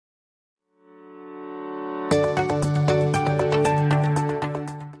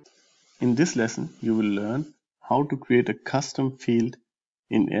In this lesson, you will learn how to create a custom field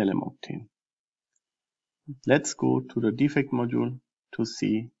in ALM Octane. Let's go to the defect module to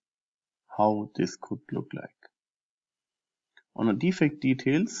see how this could look like. On the defect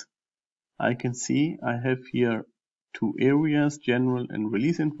details, I can see I have here two areas, general and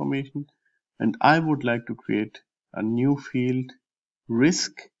release information, and I would like to create a new field,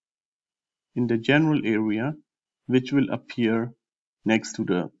 risk, in the general area, which will appear next to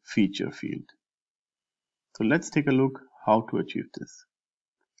the feature field. So let's take a look how to achieve this.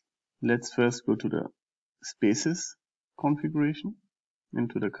 Let's first go to the spaces configuration,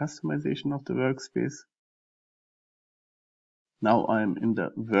 into the customization of the workspace. Now I am in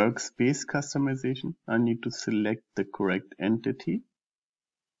the workspace customization. I need to select the correct entity.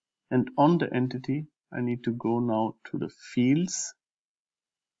 And on the entity, I need to go now to the fields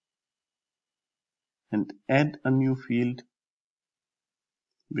and add a new field,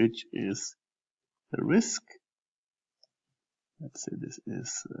 which is the risk. Let's say this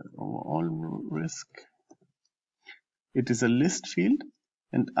is overall risk. It is a list field,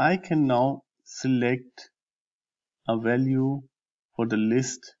 and I can now select a value for the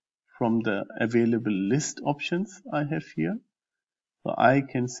list from the available list options I have here. So I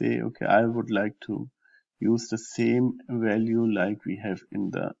can say, okay, I would like to use the same value like we have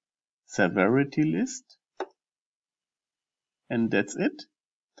in the severity list. And that's it.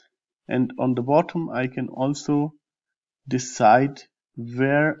 And on the bottom, I can also decide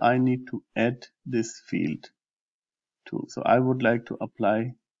where I need to add this field to. So I would like to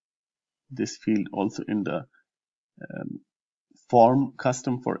apply this field also in the form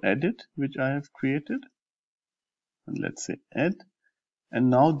custom for edit, which I have created. And let's say add. And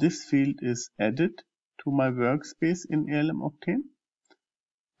now this field is added to my workspace in ALM Octane.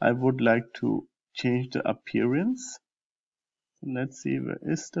 I would like to change the appearance. Let's see, where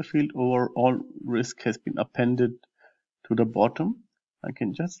is the field? Overall risk has been appended to the bottom. I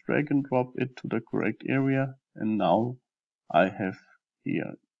can just drag and drop it to the correct area, and now I have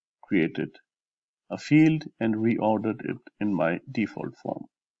here created a field and reordered it in my default form.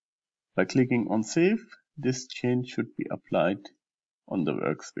 By clicking on save, this change should be applied on the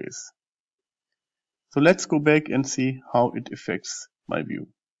workspace. So let's go back and see how it affects my view.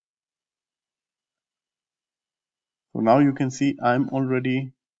 So now you can see I'm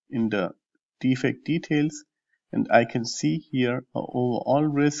already in the defect details, and I can see here an overall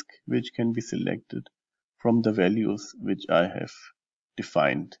risk which can be selected from the values which I have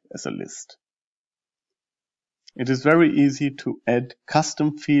defined as a list. It is very easy to add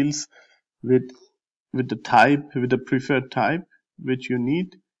custom fields with the preferred type which you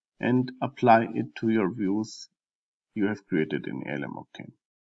need, and apply it to your views you have created in ALM Octane.